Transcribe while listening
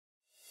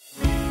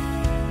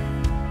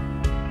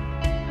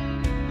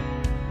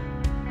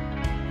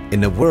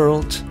In a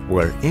world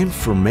where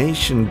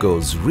information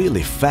goes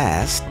really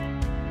fast,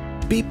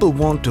 people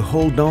want to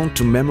hold on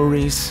to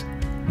memories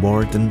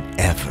more than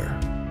ever.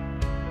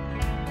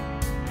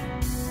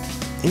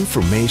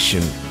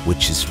 Information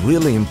which is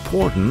really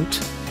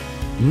important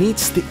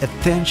needs the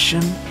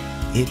attention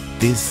it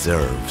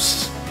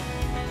deserves.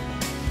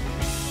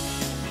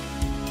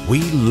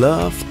 We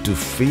love to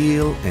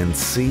feel and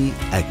see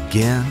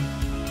again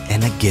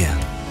and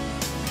again.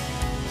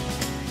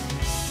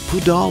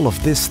 Put all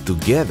of this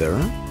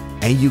together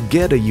and you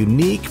get a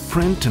unique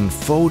print and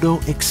photo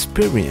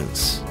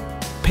experience.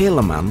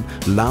 Peleman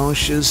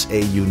launches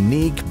a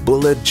unique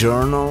bullet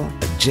journal,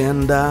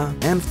 agenda,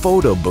 and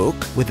photo book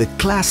with a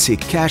classic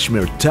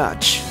Kashmir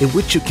touch in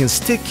which you can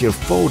stick your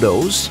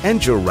photos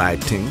and your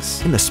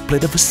writings in a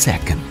split of a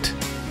second.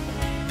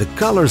 The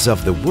colors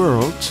of the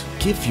world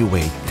give you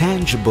a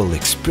tangible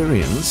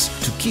experience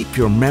to keep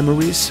your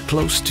memories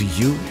close to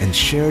you and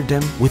share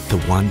them with the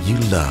one you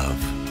love.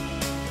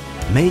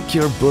 Make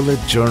your bullet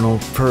journal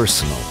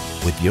personal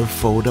with your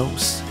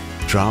photos,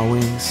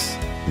 drawings,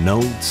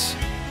 notes,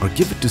 or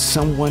give it to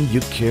someone you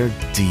care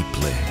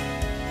deeply.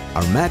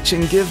 Our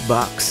matching gift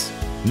box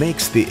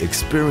makes the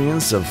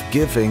experience of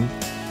giving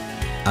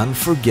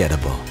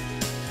unforgettable.